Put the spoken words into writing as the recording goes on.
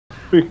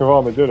Speaking of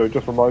armadillo, it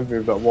just reminds me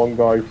of that one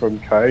guy from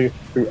K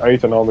who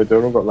ate an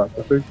armadillo and got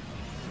leprosy.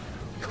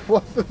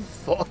 What the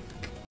fuck?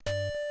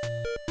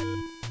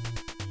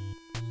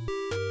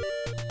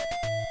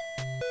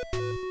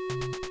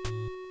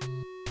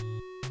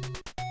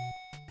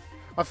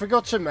 I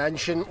forgot to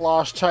mention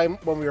last time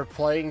when we were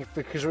playing,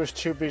 because I was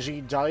too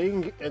busy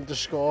dying and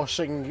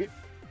discussing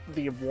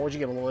the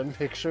awarding and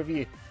Olympics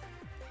review.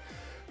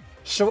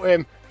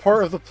 So,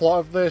 part of the plot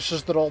of this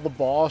is that all the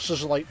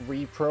bosses are like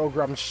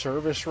reprogrammed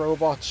service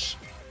robots.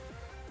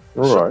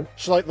 Alright.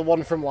 So, like the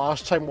one from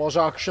last time was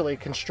actually a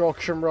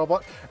construction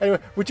robot. Anyway,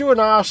 we're doing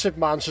Acid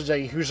Man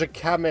today, who's a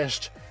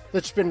chemist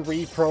that's been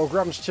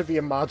reprogrammed to be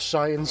a mad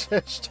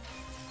scientist.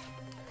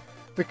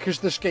 Because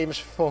this game is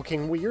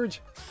fucking weird.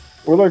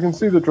 Well, I can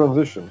see the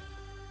transition.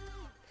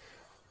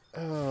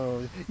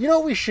 Oh, you know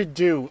what we should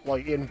do,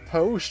 like, in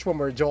post when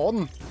we're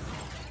done?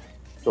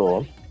 Go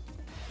on.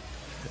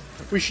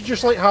 We should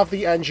just, like, have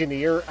the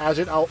engineer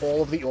edit out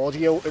all of the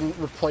audio and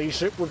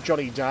replace it with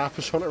Johnny Depp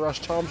as Hunter S.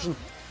 Thompson.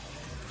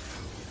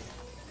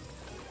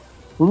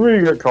 Would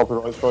we get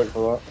copyright strike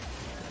for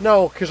that?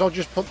 No, because I'll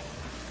just put...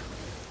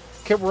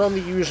 Okay, we're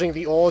only using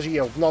the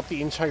audio, not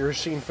the entire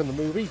scene from the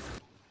movie.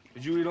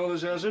 Did you eat all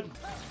this acid?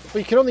 But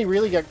you can only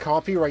really get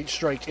copyright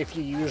strike if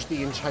you use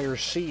the entire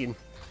scene.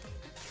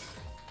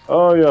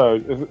 Oh yeah,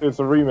 it's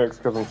a remix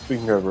because I'm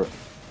speaking over it.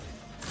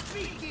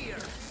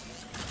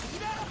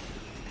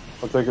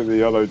 I take it the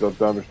yellow does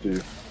damage to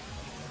you.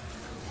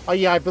 Oh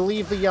yeah, I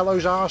believe the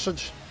yellow's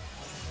acid.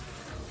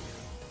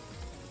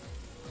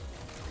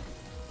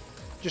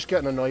 Just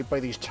getting annoyed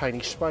by these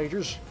tiny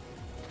spiders.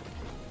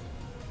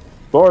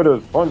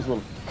 Spiders, punch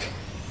them!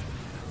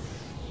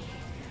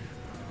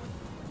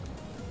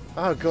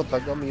 Oh god,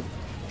 that got me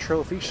a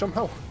trophy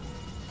somehow.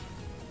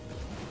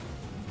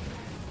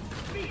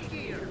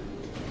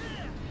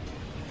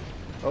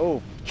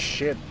 Oh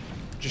shit,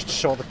 just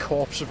saw the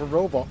corpse of a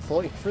robot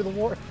floating through the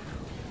water.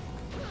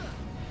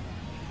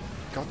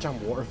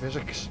 Goddamn water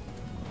physics.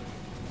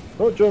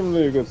 Not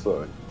generally a good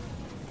sign.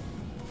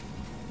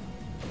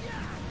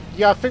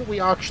 Yeah, I think we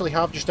actually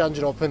have just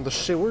ended up in the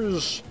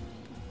sewers.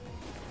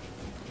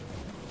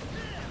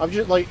 I'm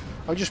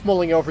just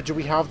mulling over, do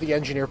we have the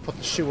engineer put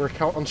the sewer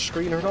count on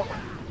screen or not?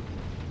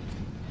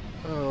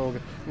 Oh,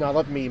 no,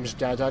 that meme's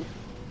dead.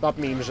 That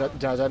meme's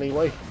dead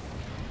anyway.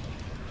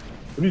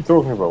 What are you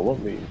talking about? What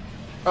meme?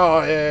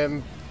 Oh,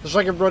 there's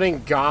like a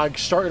running gag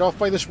started off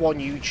by this one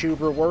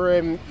YouTuber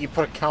where you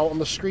put a count on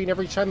the screen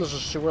every time there's a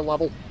sewer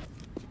level.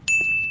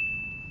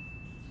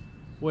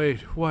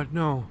 Wait, what?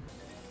 No.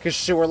 Because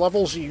sewer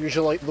levels are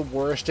usually like the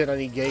worst in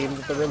any game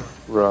that they're in.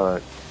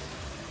 Right.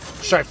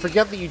 Sorry,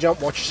 forget that you don't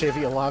watch Civ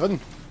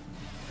 11.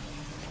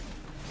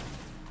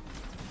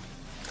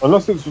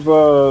 Unless it's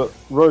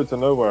Road to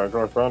Nowhere and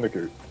Crash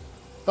Bandicoot.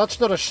 That's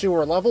not a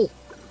sewer level.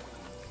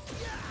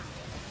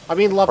 I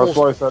mean levels... That's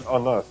why I said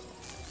unless.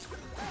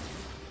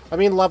 I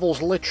mean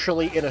levels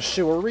literally in a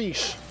sewer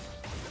reese.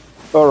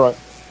 Alright.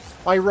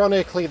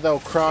 Ironically though,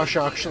 Crash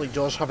actually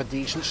does have a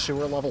decent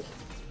sewer level.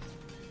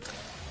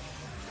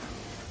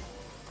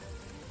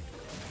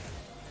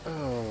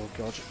 Oh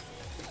god.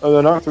 And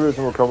then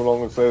Activision will come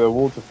along and say their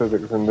water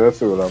physics in their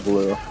sewer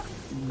level are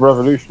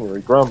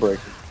revolutionary, groundbreaking.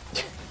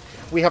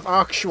 We have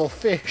actual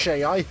fish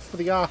AI for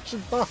the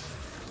acid bath.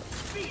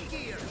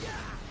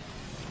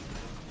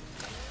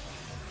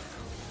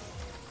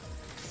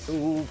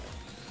 Ooh.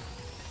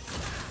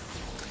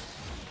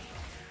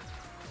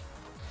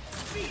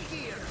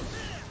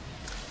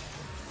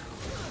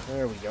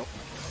 There we go.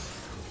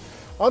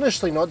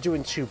 Honestly, not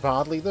doing too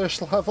badly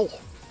this level.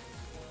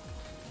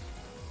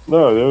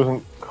 No, there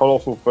isn't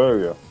colossal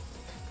failure.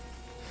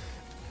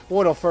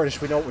 Well, no,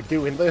 first we know what we're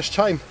doing this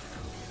time.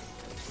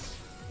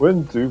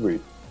 When do we?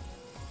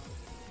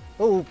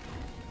 Oh.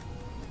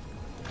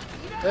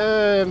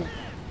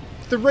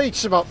 The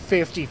rate's about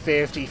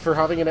 50-50 for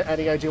having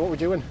any idea what we're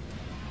doing.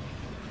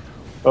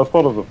 That's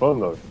part of the fun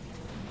though.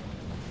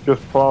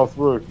 Just plow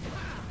through,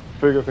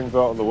 figure things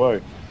out on the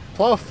way.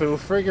 Plow through,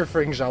 figure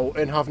things out,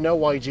 and have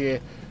no idea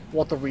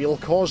what the real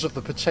cause of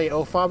the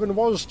potato famine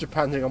was,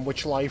 depending on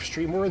which live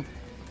stream we're in.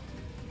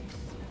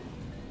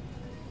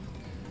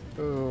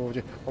 Oh,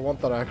 I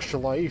want that extra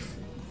life.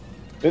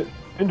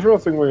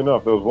 Interestingly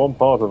enough, there was one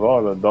part of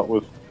Ireland that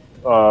was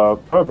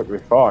perfectly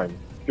fine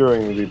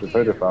during the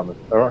potato famine.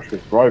 They're actually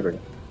thriving.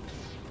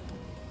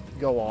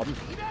 Go on.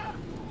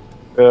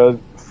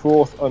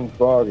 Forth and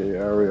Bargy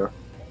area.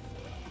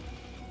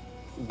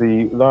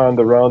 The land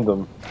around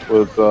them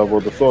was, well,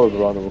 the soils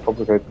around them were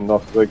complicated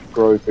enough so they could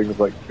grow things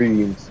like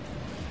beans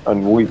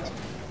and wheat.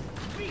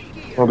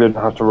 And they didn't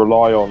have to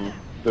rely on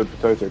the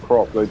potato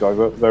crop. They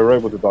were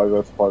able to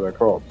diversify their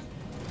crops.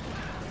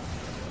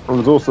 It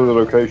was also the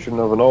location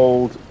of an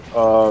old,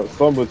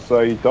 some would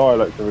say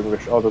dialect of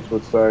English, others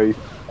would say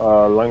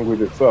language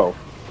itself.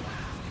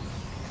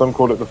 Some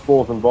call it the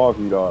Forth and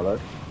Bargy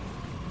dialect.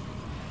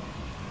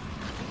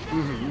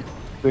 I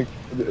think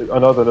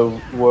another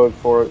word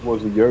for it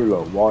was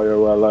YOLA,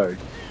 Y-O-L-A.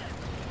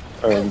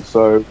 And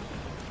so,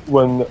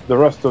 when the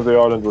rest of the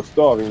island was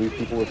starving, these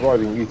people were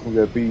thriving, eating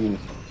their beans.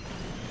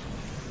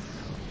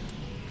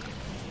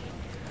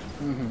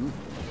 Mm-hmm.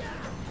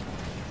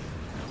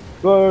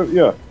 So,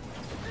 yeah.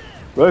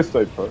 They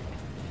stayed put.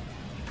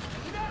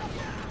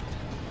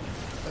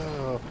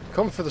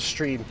 Come for the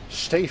stream,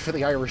 stay for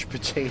the Irish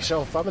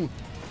potato famine.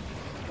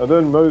 And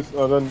then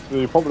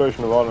the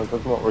population of Ireland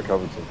has not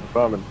recovered since the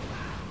famine.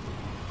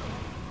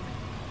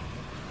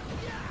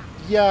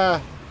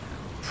 Yeah,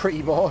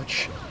 pretty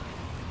much.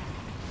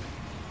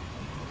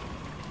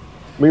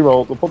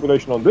 Meanwhile, the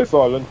population on this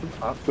island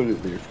has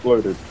absolutely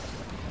exploded.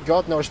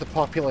 God knows the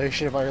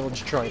population of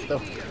Ireland's tried,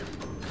 though.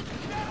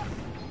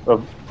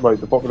 Wait,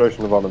 the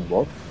population of Ireland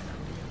what?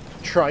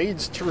 Tried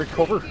to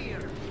recover.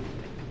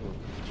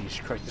 Jesus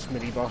Christ, this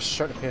mini-boss is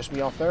starting to piss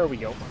me off. There we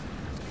go.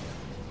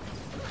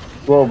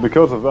 Well,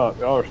 because of that,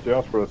 the Irish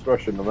diaspora,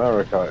 especially in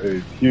America,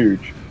 is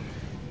huge.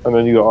 And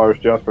then you got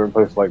Irish diaspora in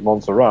places like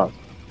Montserrat.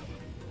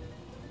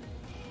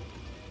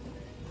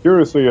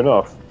 Curiously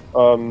enough,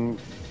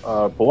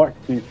 black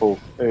people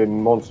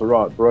in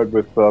Montserrat bred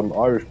with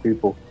Irish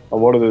people,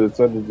 and one of the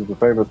descendants of the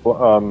famous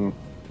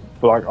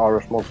black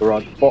Irish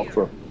Montserrat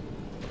boxer.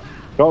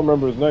 Can't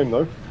remember his name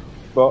though,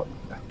 but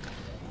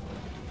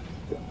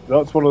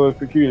that's one of the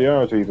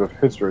peculiarities of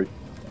history.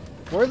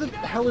 Where the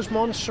hell is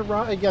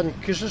Montserrat again?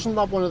 Because isn't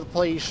that one of the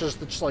places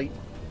that's like...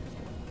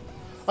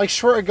 I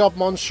swear to God,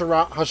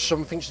 Montserrat has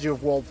something to do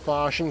with world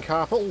fashion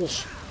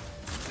capitals.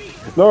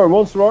 No,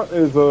 Montserrat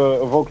is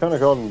a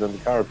volcanic island in the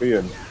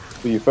Caribbean.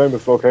 The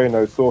famous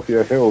volcano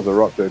Sophia Hills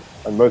erupted,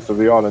 and most of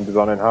the island is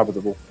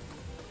uninhabitable.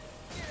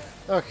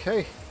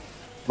 Okay.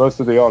 Most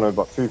of the island,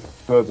 about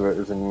 2/3 of it,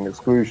 is in an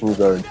exclusion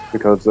zone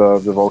because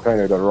of the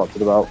volcano that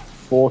erupted about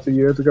 40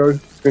 years ago,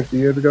 50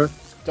 years ago.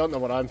 Don't know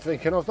what I'm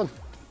thinking of then.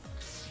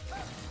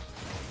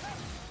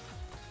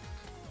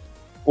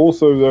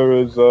 Also,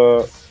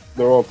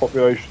 there are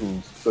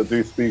populations that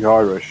do speak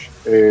Irish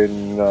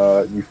in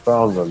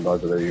Newfoundland, I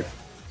believe.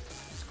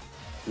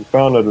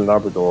 Newfoundland and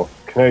Labrador,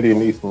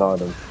 Canadian Eastern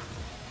Islands.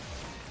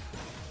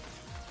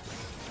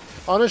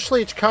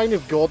 Honestly, it's kind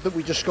of good that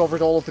we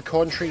discovered all of the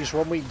countries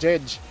when we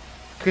did,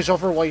 because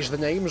otherwise the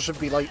names would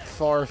be like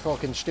far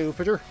fucking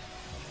stupider.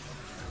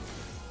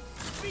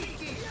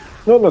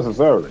 Not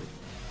necessarily.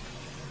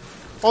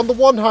 On the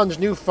one hand,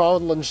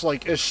 Newfoundland's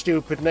like a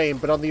stupid name,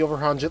 but on the other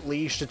hand, at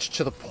least it's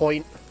to the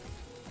point.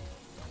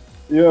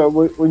 Yeah,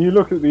 when you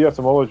look at the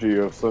etymology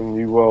of some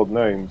New World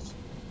names,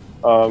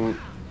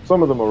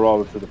 some of them are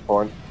rather to the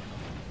point.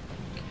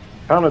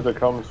 Canada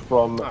comes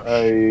from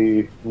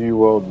a New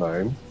World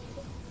name.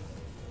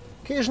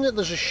 Isn't it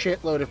there's a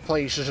shitload of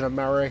places in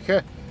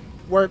America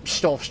where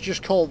stuff's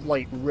just called,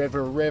 like,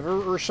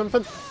 River or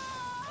something?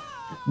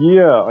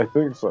 Yeah, I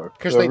think so.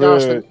 Because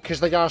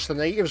they'd ask the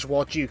natives,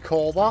 what do you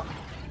call that?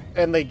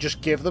 And they'd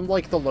just give them,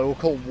 like, the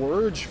local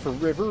words for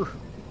river.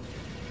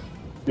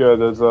 Yeah,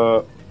 there's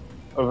there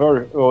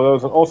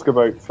was an Oscar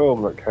bait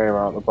film that came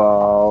out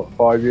about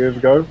 5 years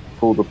ago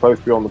called The Place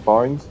Beyond the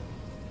Pines.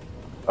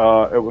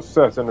 It was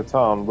set in a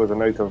town with a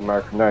Native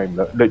American name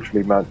that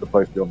literally meant The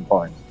Place Beyond the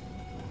Pines.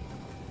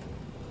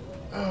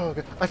 Oh,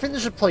 God. I think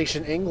there's a place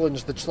in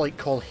England that's like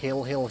called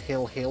Hill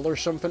or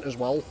something as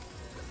well.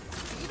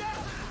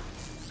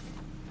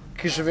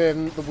 Because of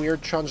the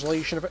weird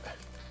translation of it.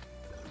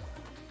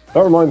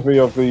 That reminds me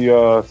of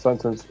the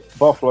sentence,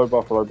 Buffalo,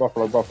 Buffalo,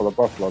 Buffalo, Buffalo,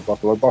 Buffalo,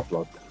 Buffalo,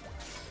 Buffalo.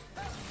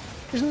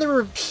 Isn't there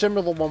a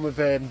similar one with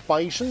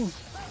bison?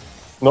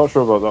 Not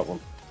sure about that one.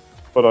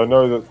 But I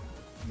know that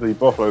the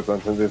Buffalo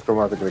sentence is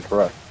grammatically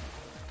correct.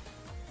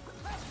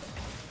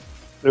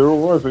 It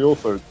reminds me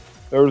also,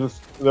 there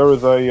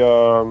is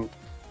a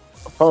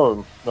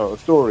poem, no, a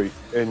story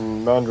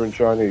in Mandarin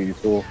Chinese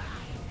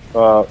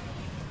about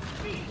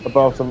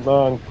a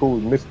man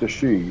called Mr.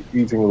 Shi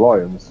eating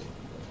lions.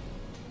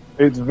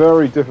 It's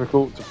very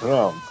difficult to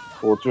pronounce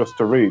or just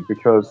to read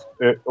because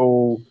it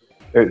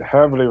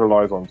heavily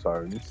relies on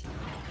tones,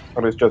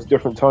 and it's just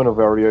different tonal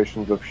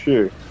variations of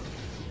shi.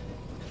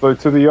 So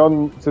to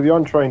the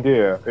untrained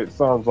ear, it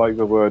sounds like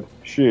the word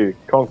shi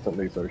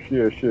constantly. So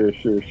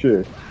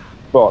shi.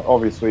 But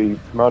obviously,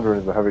 Mandarin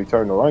is a heavy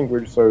tonal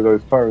language, so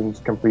those tones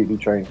completely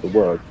change the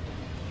word.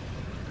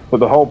 But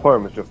the whole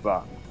poem is just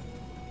that.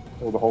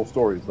 Or the whole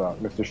story is that,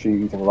 Mr. Shi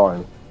eating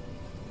lion.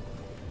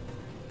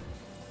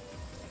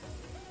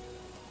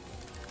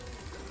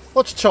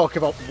 Let's talk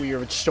about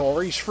weird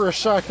stories for a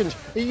second.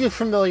 Are you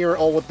familiar at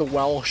all with the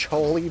Welsh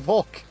Holy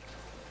Book?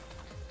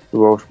 The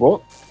Welsh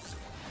what?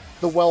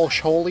 The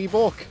Welsh Holy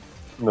Book?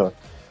 No.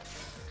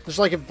 There's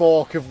like a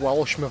book of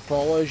Welsh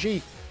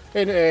mythology,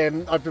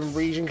 and I've been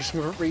reading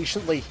some of it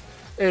recently,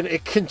 and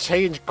it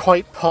contains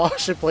quite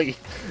possibly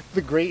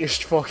the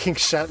greatest fucking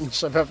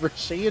sentence I've ever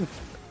seen.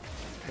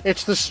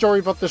 It's the story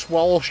about this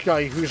Welsh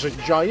guy who's a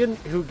giant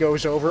who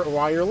goes over to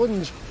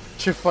Ireland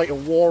to fight a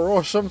war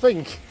or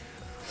something.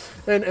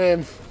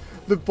 And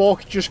the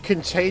book just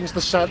contains the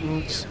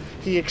sentence,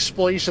 he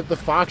explicit the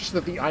fact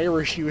that the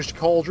Irish used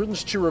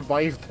cauldrons to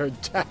revive their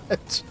dead.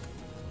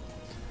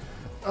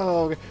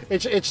 Oh,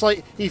 it's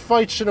like he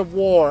fights in a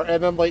war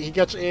and then like he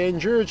gets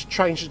injured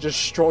trying to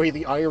destroy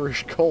the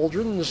Irish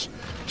cauldrons,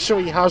 so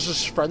he has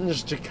his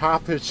friends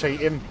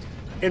decapitate him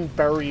and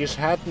bury his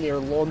head near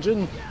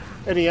London.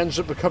 and he ends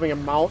up becoming a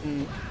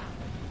mountain.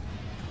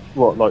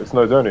 What, like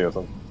Snowdonia or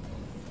something?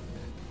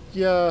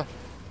 Yeah.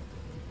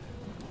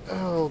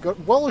 Oh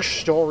god,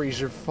 Welsh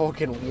stories are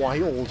fucking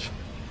wild.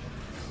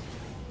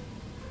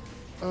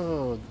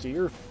 Oh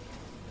dear.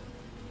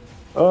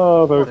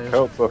 Oh, those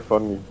Celts are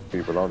funny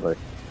people, aren't they?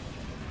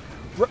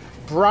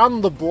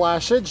 Bran the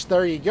Blessed,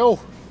 there you go.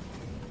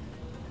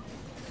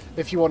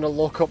 If you want to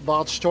look up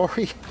that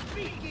story.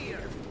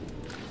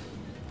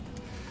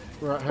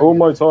 Right, All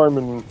my time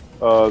in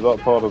that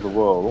part of the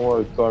world, all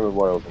my time in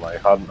Wales, and I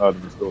hadn't heard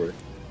of the story.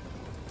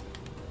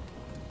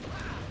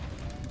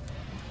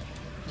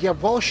 Yeah,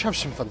 Welsh have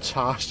some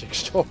fantastic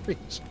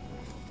stories.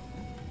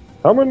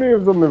 How many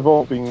of them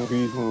involve being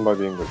beaten by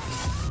the English?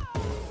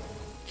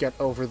 Get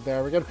over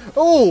there again.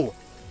 Oh!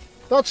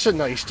 That's a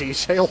nice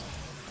detail.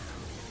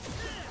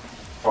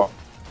 What?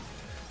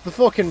 The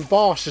fucking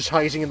boss is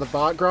hiding in the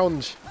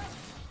background.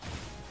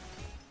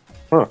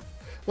 Huh.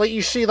 Like,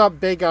 you see that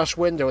big-ass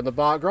window in the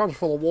background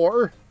full of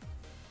water?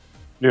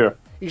 Yeah.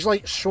 He's,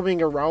 like,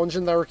 swimming around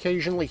in there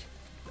occasionally.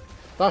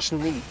 That's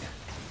neat.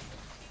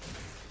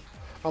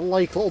 I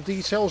like little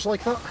details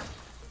like that.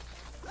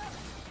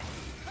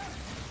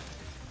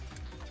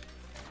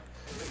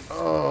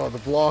 Oh, the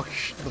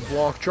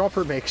block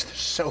dropper makes this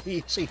so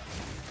easy.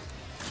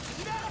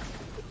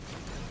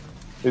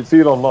 It's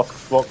Elon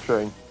Musk's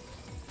blockchain.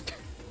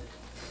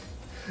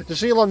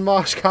 Does Elon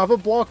Musk have a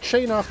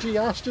blockchain after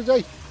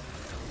yesterday?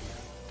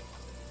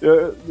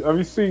 Yeah, have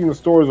you seen the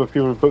stories of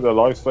people who put their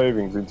life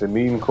savings into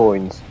meme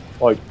coins,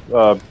 like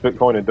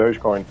Bitcoin and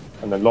Dogecoin,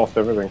 and then lost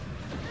everything?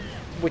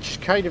 Which is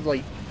kind of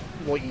like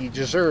what you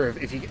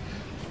deserve if you...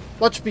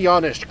 Let's be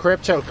honest,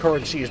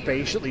 cryptocurrency is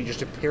basically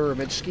just a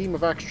pyramid scheme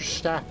of extra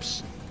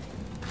steps.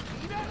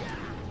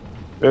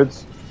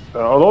 It's a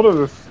lot of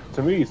this,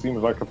 to me,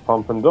 seems like a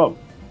pump and dump.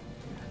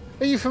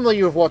 Are you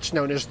familiar with what's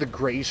known as the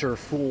greater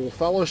fool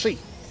fallacy?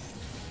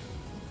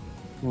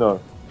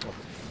 No.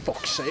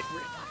 Fuck's sake.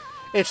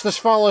 It's this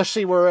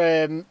fallacy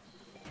where,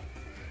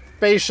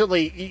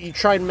 basically, you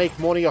try and make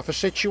money off a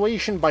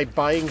situation by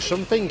buying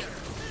something,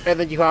 and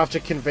then you have to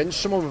convince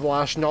someone with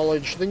less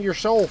knowledge than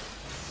yourself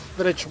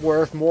that it's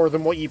worth more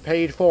than what you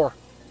paid for.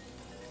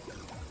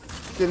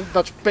 Then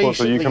that's basically... Well,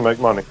 so you can make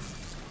money.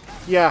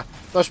 Yeah,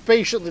 that's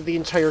basically the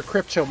entire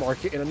crypto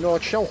market in a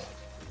nutshell.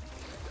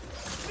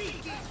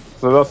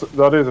 So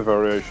that is a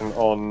variation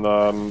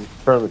on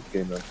pyramid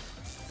scheme then.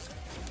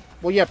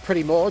 Well, yeah,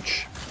 pretty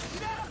much.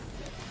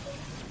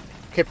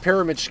 Okay,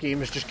 pyramid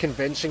scheme is just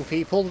convincing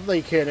people that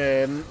they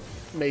can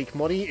make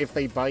money if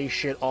they buy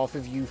shit off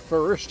of you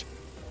first.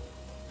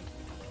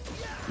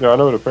 Yeah, I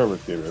know what a pyramid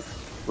scheme is.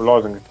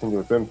 Relies on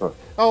continuous input.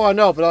 Oh, I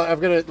know, but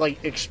I'm gonna,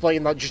 like,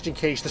 explain that just in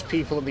case there's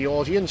people in the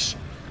audience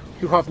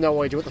who have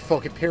no idea what the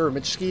fuck a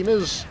pyramid scheme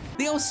is.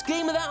 The old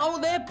scheme of that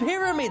old there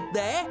pyramid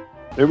there?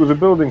 It was a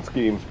building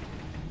scheme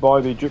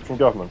by the Egyptian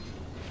government.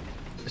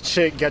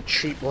 To get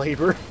cheap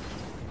labour.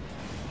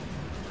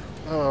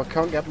 Oh,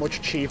 can't get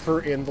much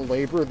cheaper in the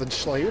labour than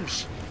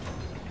slaves.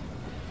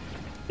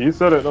 You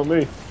said it, not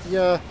me.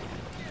 Yeah.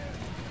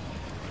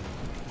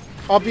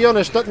 I'll be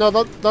honest, that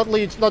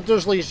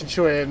does lead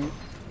into an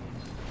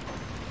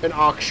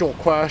actual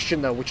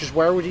question though, which is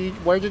where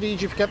did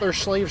Egypt get their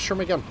slaves from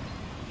again?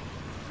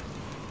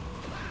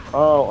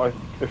 Oh,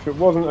 if it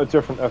wasn't a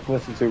different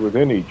ethnicity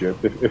within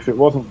Egypt, if it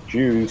wasn't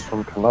Jews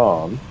from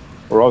Canaan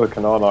or other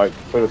Canaanite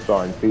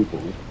Philistine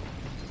people,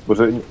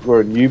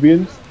 were it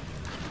Nubians?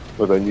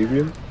 Were they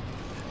Nubians?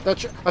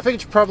 I think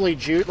it's probably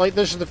Jew. Like,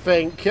 this is the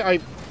thing.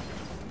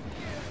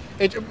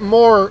 It's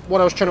more what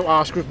I was trying to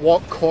ask was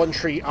what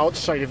country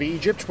outside of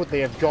Egypt would they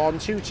have gone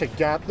to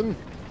get them?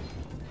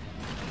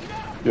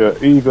 Yeah,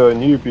 either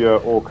Nubia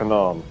or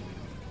Canaan.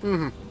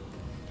 Mm-hmm.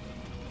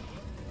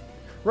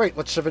 Right,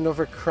 let's have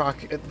another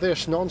crack at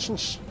this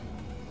nonsense.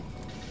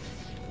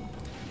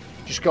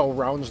 Just go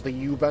around the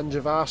U-bend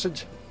of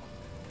acid.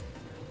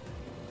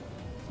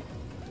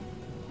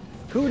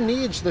 Who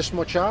needs this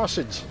much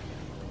acid?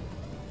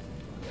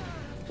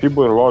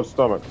 People with large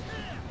stomachs.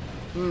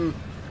 Hmm.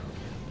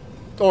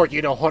 Or,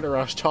 you know, Hunter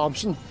S.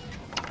 Thompson.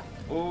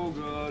 Oh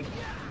god.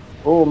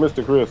 Or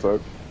Mr.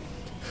 Creosote.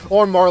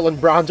 Or Marlon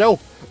Brando.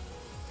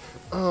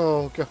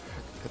 Oh, God.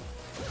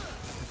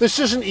 This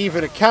isn't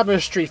even a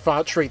chemistry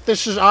factory.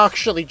 This is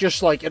actually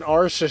just like an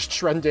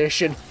artist's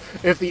rendition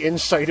of the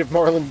inside of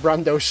Marlon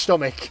Brando's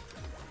stomach.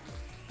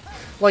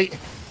 Like,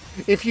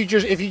 if you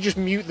just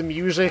mute the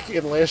music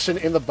and listen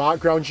in the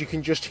background, you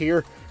can just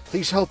hear,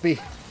 "Please help me.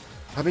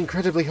 I'm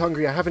incredibly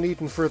hungry. I haven't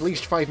eaten for at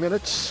least 5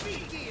 minutes."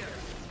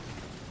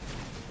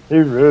 He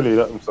really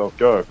let himself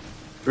go.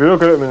 If you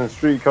look at him in A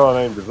Streetcar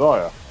Named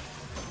Desire,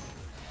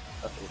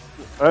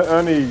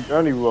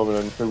 any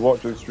woman who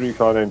watches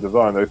Streetcar Named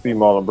Desire, they see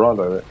Marlon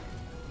Brando in it.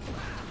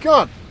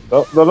 God!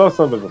 That's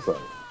something to say.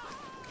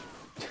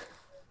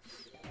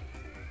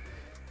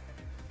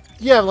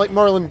 Yeah, like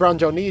Marlon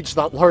Brando needs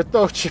that lord,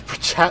 though, to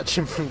protect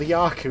him from the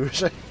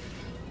Yakuza.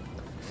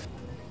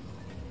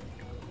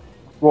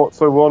 What,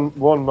 so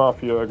one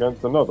mafia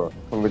against another,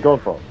 from The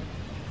Godfather?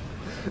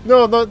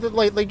 No, no,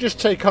 like, they just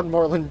take on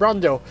Marlon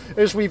Brando,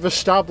 as we've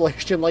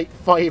established in, like,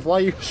 5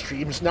 live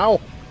streams now.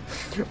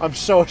 I'm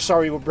so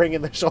sorry we're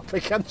bringing this up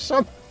again,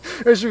 Sam.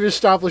 As we've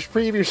established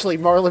previously,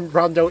 Marlon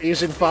Brando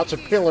is in fact a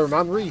pillar,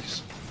 man,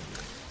 Reese.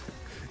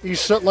 He's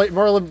so, like,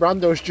 Marlon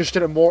Brando's just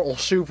an immortal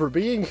super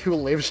being who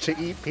lives to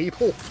eat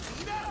people.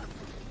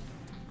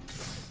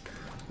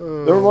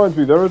 That reminds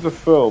me, there is a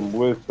film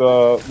with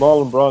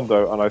Marlon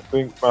Brando and I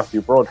think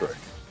Matthew Broderick.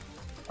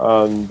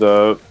 And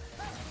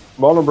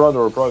Marlon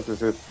Brando reprises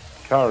his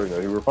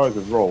character, he reprises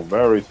his role,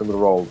 very similar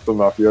role to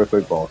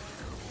mafioso boss.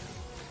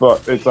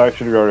 But it's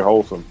actually very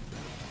wholesome.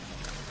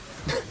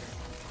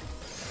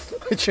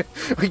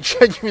 I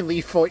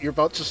genuinely thought you were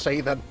about to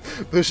say that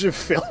there's a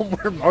film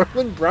where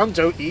Marlon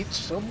Brando eats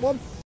someone.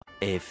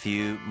 A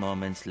few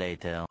moments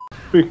later.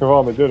 Speaking of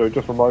armadillo, it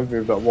just reminds me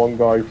of that one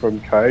guy from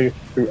K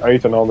who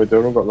ate an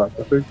armadillo and got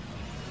leprosy.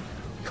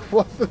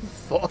 What the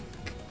fuck?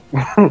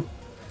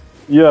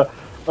 Yeah,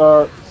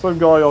 some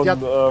guy on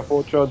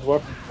 4chan's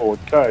weapons board,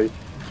 K,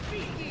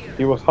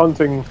 he was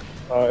hunting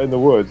in the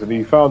woods and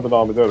he found an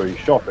armadillo, he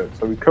shot it,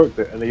 so he cooked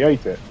it and he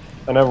ate it.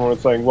 And everyone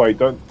was saying, wait,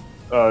 don't,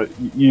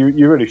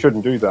 you really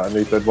shouldn't do that. And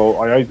he said,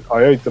 well,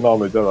 I ate an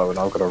armadillo and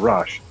I've got a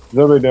rash. Does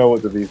everybody know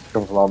what disease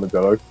comes from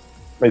armadillo?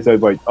 They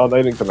said, wait, aren't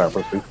they linked to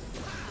leprosy?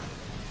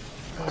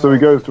 So he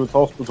goes to his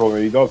hospital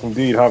and he does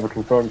indeed have a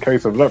confirmed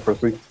case of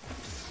leprosy.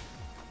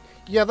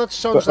 Yeah, that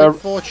sounds like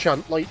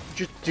 4chan. Like,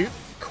 just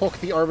cook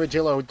the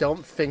armadillo,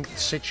 don't think the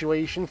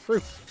situation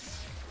through.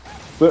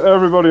 So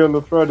everybody on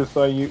the thread is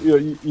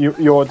saying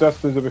you are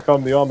destined to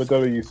become the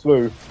armadillo you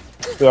slew.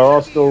 There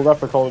are still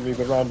leper colonies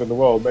around in the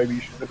world, maybe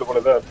you should visit one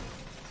of them.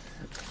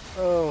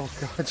 Oh,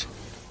 God.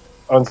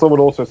 And someone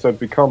also said,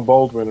 become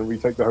Baldwin and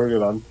retake the Holy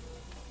Land.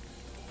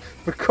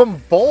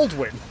 Become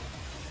Baldwin?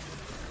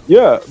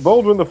 Yeah,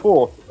 Baldwin the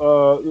Fourth,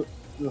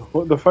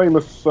 the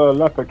famous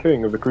leper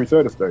king of the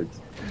Crusader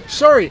states.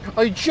 Sorry,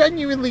 I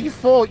genuinely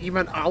thought you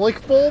meant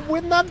Alec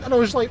Baldwin then, and I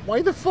was like,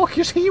 why the fuck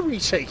is he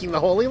retaking the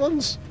Holy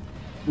Lands?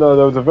 No,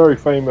 there was a very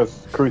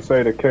famous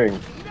Crusader king.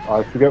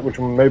 I forget which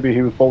one, maybe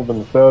he was Baldwin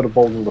the Third or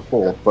Baldwin the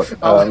Fourth, but...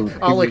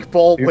 Alec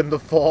Baldwin the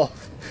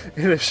Fourth,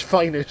 in his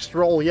finest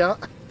role yet.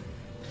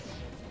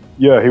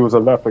 Yeah, he was a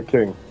leper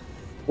king.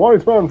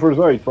 Wise man for his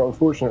age, but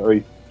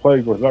unfortunately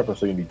plagued with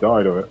leprosy and he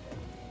died of it.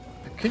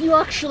 Can you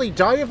actually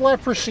die of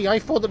leprosy? I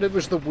thought that it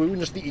was the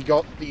wounds that you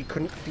got that you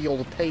couldn't feel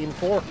the pain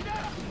for.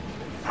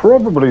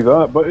 Probably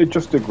that, but it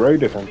just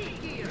degraded him.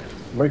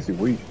 It makes you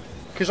weak.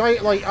 Because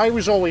I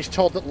was always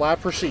told that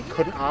leprosy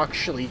couldn't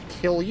actually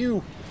kill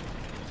you.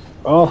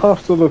 I'll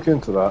have to look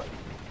into that.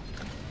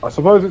 I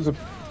suppose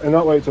in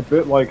that way it's a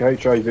bit like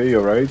HIV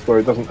or AIDS, where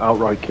it doesn't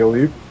outright kill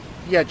you.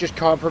 Yeah, it just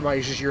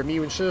compromises your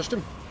immune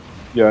system.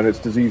 Yeah, and it's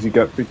disease you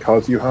get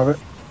because you have it.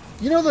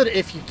 You know that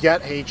if you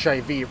get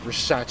HIV, it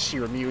resets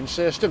your immune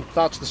system?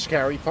 That's the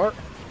scary part.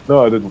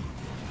 No, I didn't.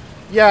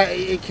 Yeah,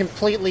 it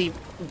completely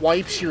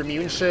wipes your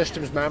immune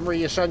system's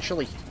memory,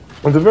 essentially.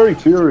 It's a very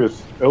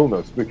serious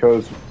illness,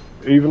 because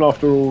even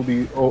after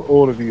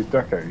all of these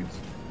decades,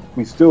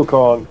 we still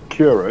can't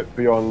cure it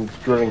beyond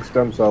drilling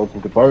stem cells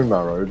into bone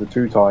marrow the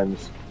 2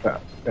 times that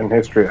in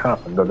history it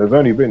happened. And there's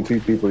only been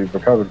 2 people who've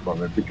recovered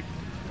from it,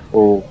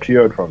 or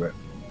cured from it.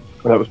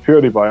 And that was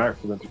purely by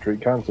accident to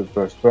treat cancers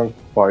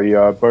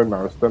by bone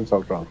marrow stem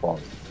cell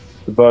transplants.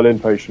 The Berlin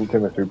patient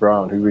Timothy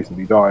Brown, who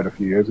recently died a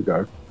few years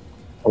ago,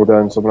 or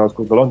then someone else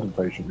called the London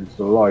patient, who's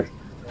still alive.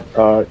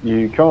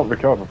 You can't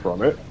recover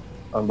from it,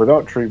 and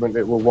without treatment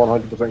it will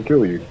 100%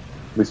 kill you.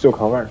 We still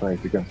can't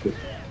vaccinate against it.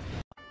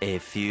 A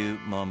few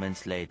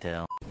moments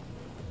later.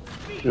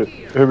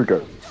 Here we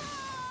go.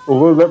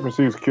 Although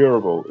leprosy is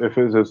curable, if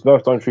it is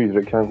left untreated,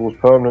 it can cause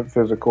permanent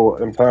physical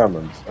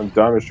impairments and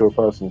damage to a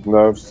person's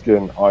nerves,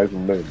 skin, eyes,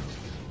 and limbs.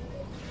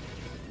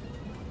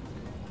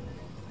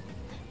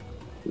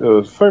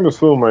 There's a famous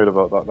film made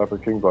about that leper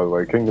king, by the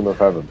way, Kingdom of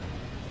Heaven.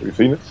 Have you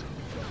seen it?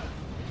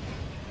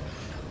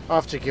 I'll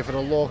have to give it a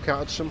look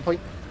at some point.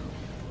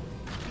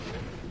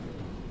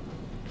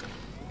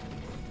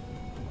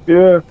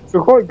 Yeah, it's a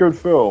quite good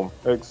film,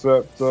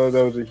 except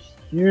there was a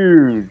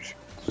huge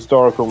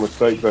historical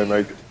mistake they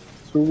made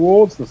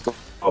towards the start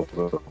of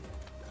the film.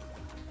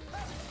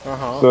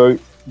 So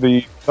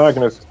the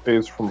protagonist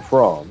is from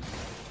France,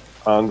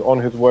 and on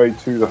his way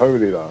to the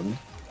Holy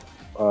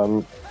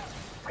Land,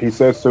 he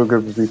says to a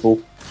group of people,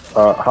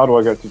 how do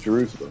I get to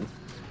Jerusalem?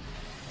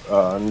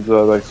 And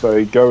they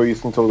say, go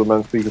east until the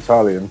men speak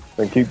Italian,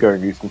 then keep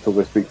going east until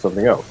they speak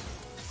something else.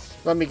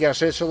 Let me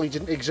guess, Italy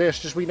didn't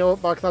exist as we know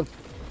it back then.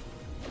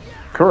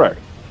 Correct.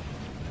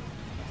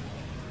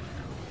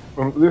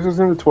 This is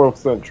in the 12th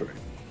century.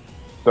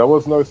 There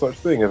was no such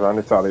thing as an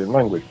Italian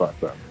language back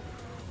then.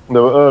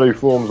 There were early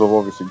forms of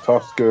obviously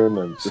Tuscan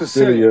and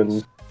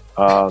Sicilian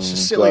and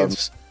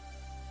Sicilians.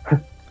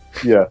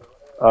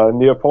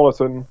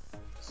 Neapolitan,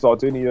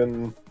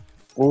 Sardinian,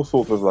 all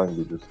sorts of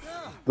languages.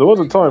 There was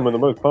a time when the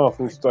most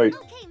powerful state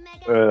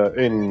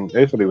in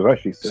Italy was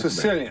actually Sicily.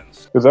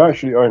 Sicilians. Because they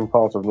actually owned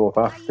part of North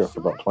Africa for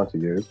about 20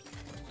 years.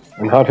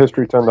 And had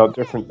history turned out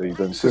differently,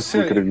 then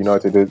Sicily could have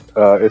united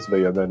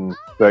Italy, and then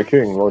their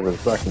king, Roger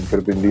II,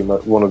 could have been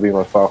one of the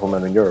most powerful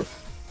men in Europe.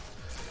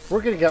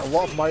 We're going to get a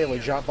lot of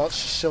mileage out of that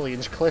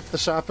Sicilians clip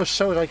this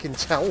episode, I can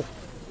tell.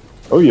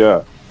 Oh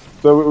yeah.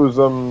 So it was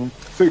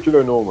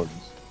Siculo Normans.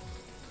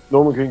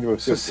 Norman Kingdom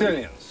of Sicily.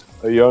 Sicilians.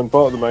 He owned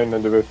part of the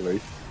mainland of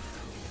Italy.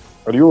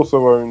 And he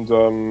also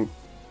owned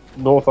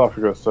North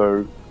Africa,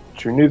 so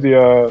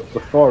Tunisia, the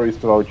far east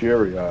of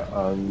Algeria,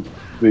 and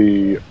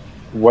the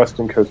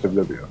western coast of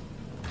Libya.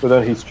 But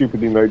then he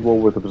stupidly made war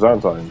with the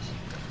Byzantines,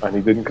 and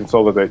he didn't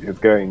consolidate his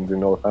gains in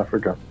North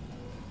Africa.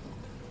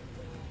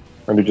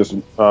 And he just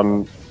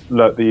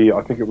let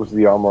I think it was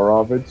the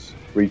Almoravids,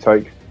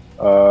 retake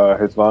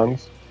his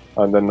lands,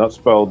 and then that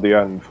spelled the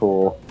end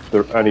for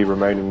any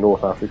remaining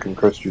North African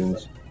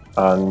Christians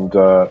and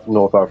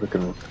North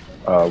African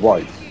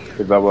whites.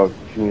 If there were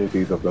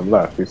communities of them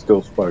left who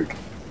still spoke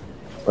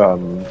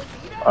an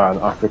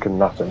African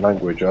Latin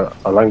language, a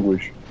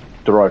language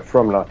derived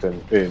from Latin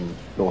in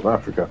North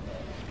Africa.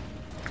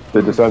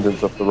 The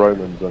descendants of the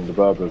Romans and the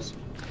Berbers.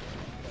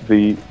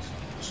 The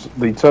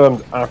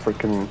termed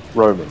African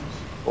Romans,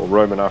 or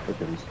Roman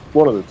Africans,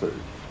 one of the two.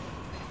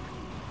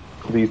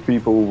 These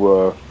people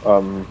were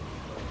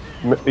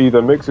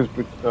either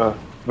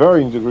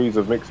varying degrees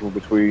of mixing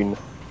between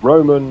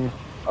Roman,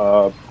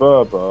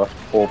 Berber,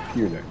 or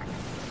Punic.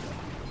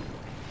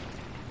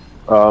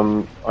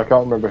 I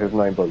can't remember his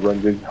name, but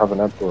Rome did have an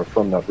emperor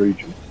from that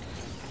region.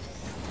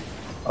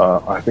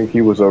 I think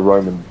he was a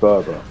Roman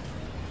Berber.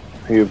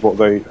 He is what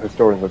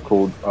historians have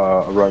called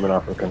a Roman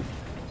African.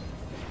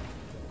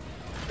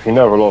 He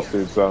never lost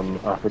his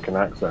African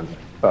accent,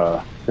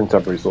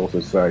 contemporary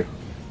sources say.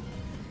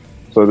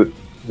 So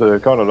the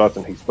kind of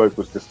Latin he spoke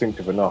was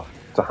distinctive enough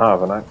to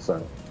have an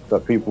accent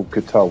that people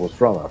could tell was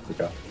from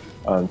Africa.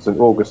 And St.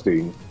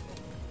 Augustine,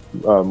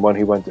 when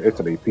he went to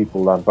Italy,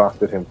 people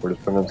lambasted him for his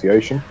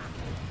pronunciation.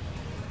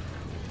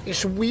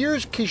 It's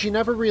weird because you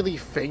never really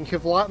think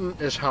of Latin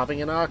as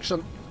having an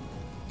accent.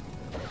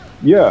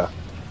 Yeah.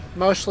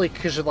 Mostly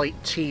because of like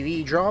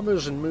TV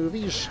dramas and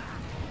movies.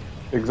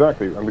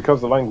 Exactly, and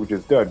because the language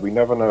is dead, we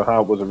never know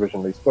how it was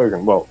originally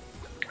spoken. Well,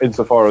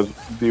 insofar as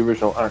the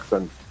original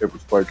accent it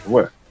was spoken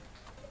with.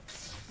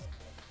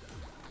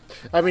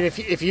 I mean,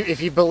 if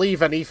you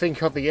believe anything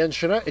on the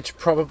internet, it's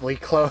probably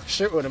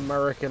closer to an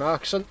American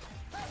accent.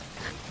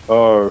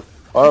 Oh,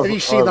 have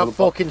you seen that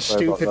fucking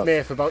stupid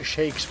myth about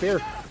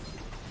Shakespeare?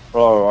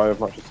 Oh, I have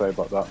much to say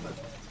about that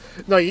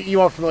myth. No, you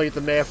are familiar with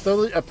the myth,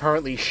 though.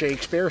 Apparently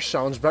Shakespeare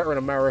sounds better in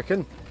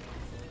American.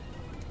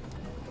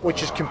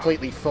 Which is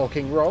completely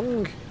fucking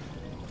wrong.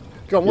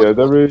 Go on, yeah,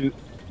 there is...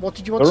 What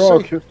did you want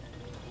to say?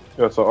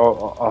 Yeah, so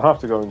I'll have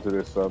to go into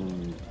this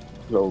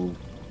little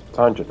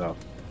tangent now.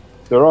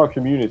 There are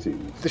communities...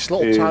 This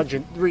little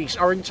tangent, Reese,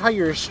 our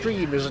entire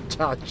stream is a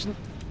tangent.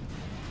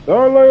 There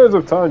are layers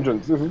of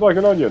tangents. This is like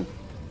an onion.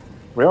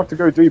 We have to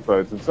go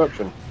deeper. It's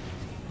Inception.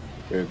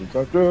 Here's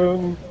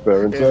Inception.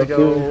 There,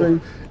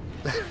 Inception.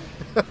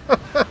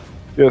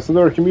 Yeah, so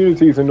there are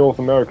communities in North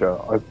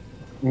America,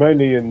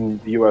 mainly in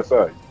the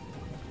USA,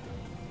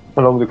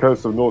 along the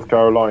coast of North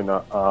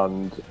Carolina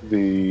and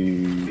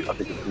I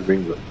think it's New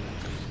England,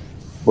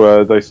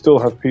 where they still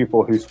have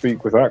people who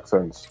speak with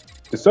accents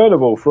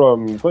discernible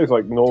from places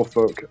like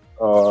Norfolk,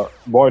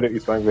 wider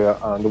East Anglia,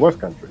 and the West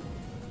Country.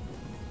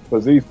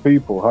 But these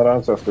people had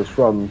ancestors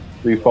from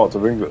these parts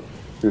of England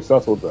who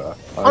settled there.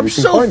 I'm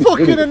so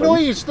fucking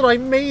annoyed that I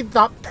made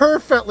that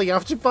perfectly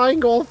after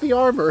buying all of the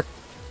armor.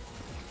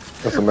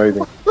 That's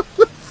amazing. What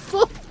the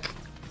fuck?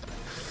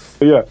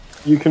 But yeah,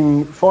 you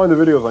can find the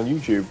videos on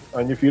YouTube,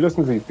 and if you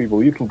listen to these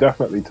people, you can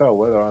definitely tell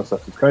where their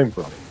ancestors came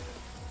from.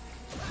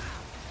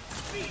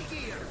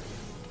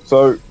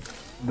 So,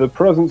 the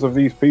presence of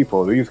these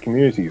people, these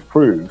communities,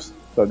 proves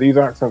that these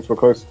accents were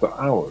closer to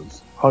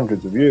ours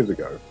hundreds of years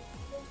ago,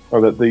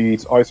 or that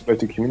these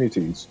isolated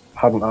communities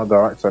hadn't had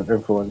their accent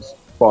influenced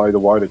by the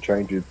wider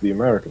changes the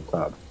Americans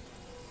had.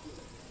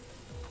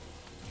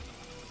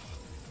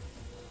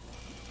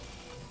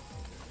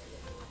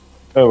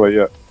 Anyway,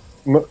 yeah,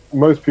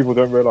 most people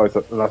don't realise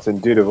that Latin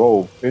did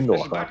evolve in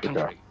North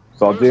Africa.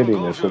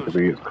 Sardinian is said to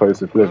be its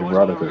closest living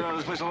relative.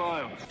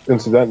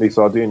 Incidentally,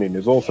 Sardinian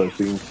is also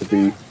seen to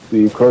be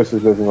the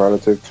closest living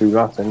relative to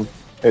Latin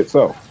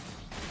itself.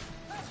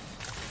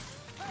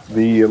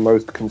 The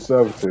most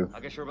conservative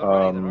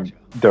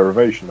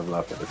derivation of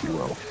Latin, if you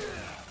will.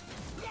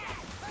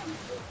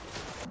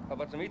 How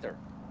about some ether?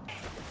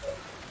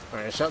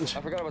 Alright, something.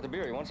 I forgot about the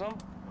beer. You want some?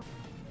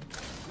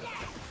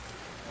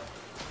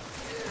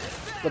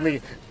 Let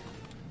me...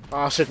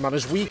 Acid Man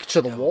is weak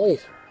to the wall.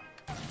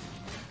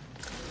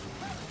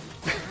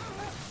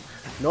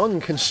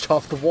 None can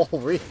stop the wall,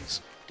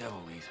 Reese.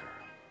 Devil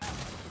ether.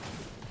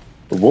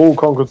 The wall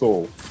conquers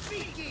all.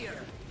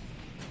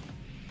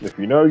 If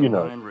you know, you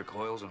know. Mind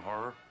recoils in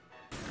horror.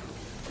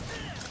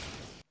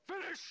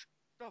 Finish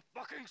the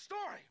fucking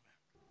story.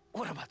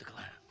 What about the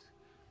glands?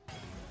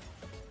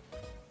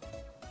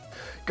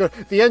 Good.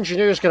 The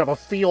engineer's gonna have a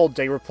field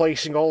day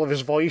replacing all of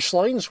his voice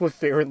lines with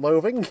Fear and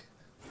Loathing.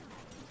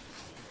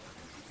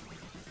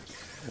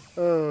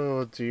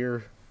 Oh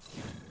dear.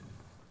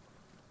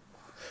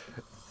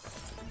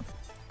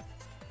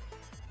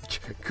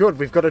 Good,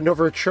 we've got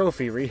another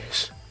trophy,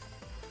 Reese.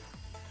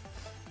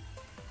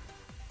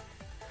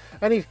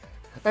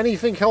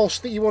 Anything else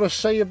that you want to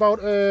say about,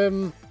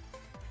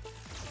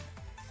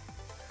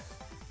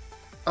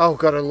 Oh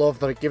god, I love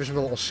that it gives him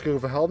a little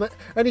scuba helmet.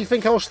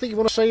 Anything else that you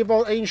want to say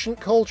about ancient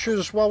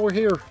cultures while we're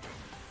here?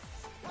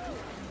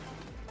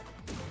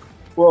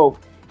 Well,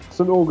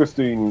 St.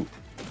 Augustine,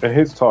 in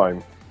his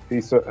time,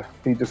 he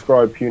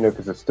described Punic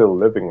as a still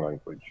living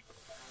language.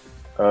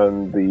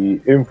 And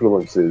the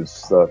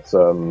influences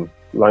that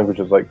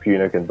languages like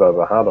Punic and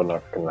Berber had on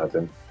African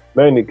Latin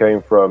mainly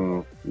came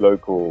from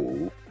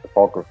local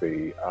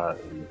topography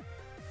and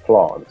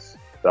plants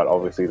that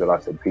obviously the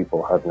Latin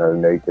people had no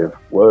native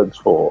words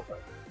for.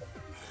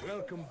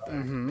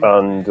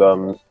 And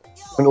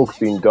St.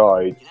 Augustine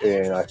died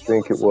in, I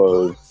think it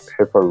was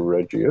Hippo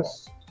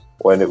Regius,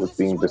 when it was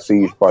being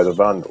besieged by the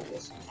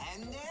Vandals,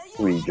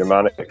 the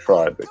Germanic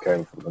tribe that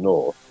came from the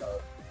north.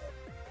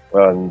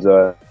 And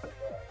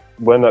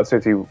when that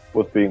city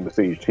was being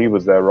besieged, he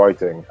was there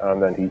writing,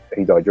 and then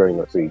he died during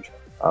that siege.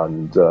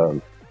 And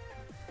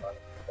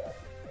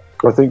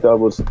I think that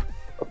was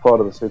a part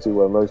of the city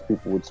where most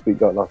people would speak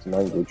that Latin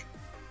language.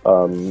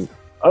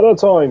 At that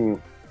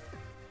time,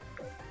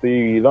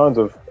 the lands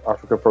of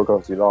Africa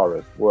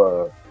Proconsularis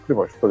were pretty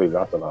much fully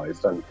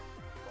Latinized, and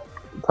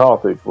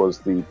Carthage was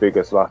the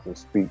biggest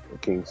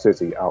Latin-speaking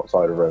city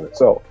outside of Rome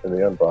itself in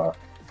the empire.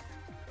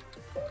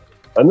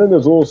 And then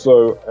there's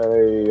also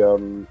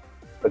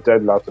a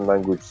dead Latin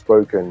language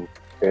spoken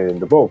in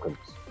the Balkans,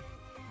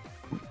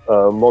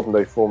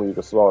 modern-day former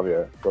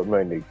Yugoslavia, but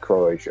mainly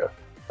Croatia,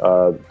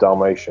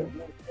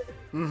 Dalmatian.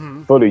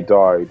 Fully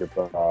died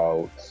about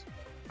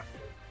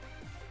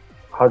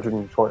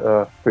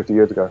 150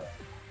 years ago.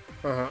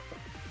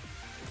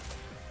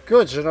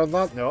 Good, and on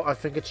that note, I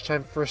think it's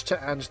time for us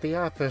to end the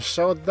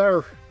episode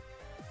there.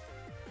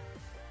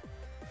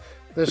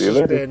 This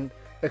has been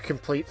a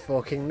complete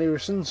fucking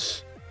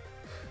nuisance.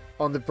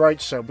 On the bright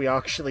side, we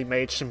actually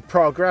made some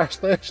progress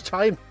this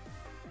time.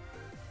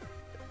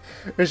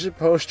 As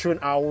opposed to an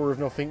hour of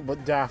nothing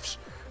but daffs.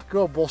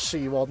 Good, we'll see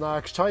you all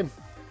next time.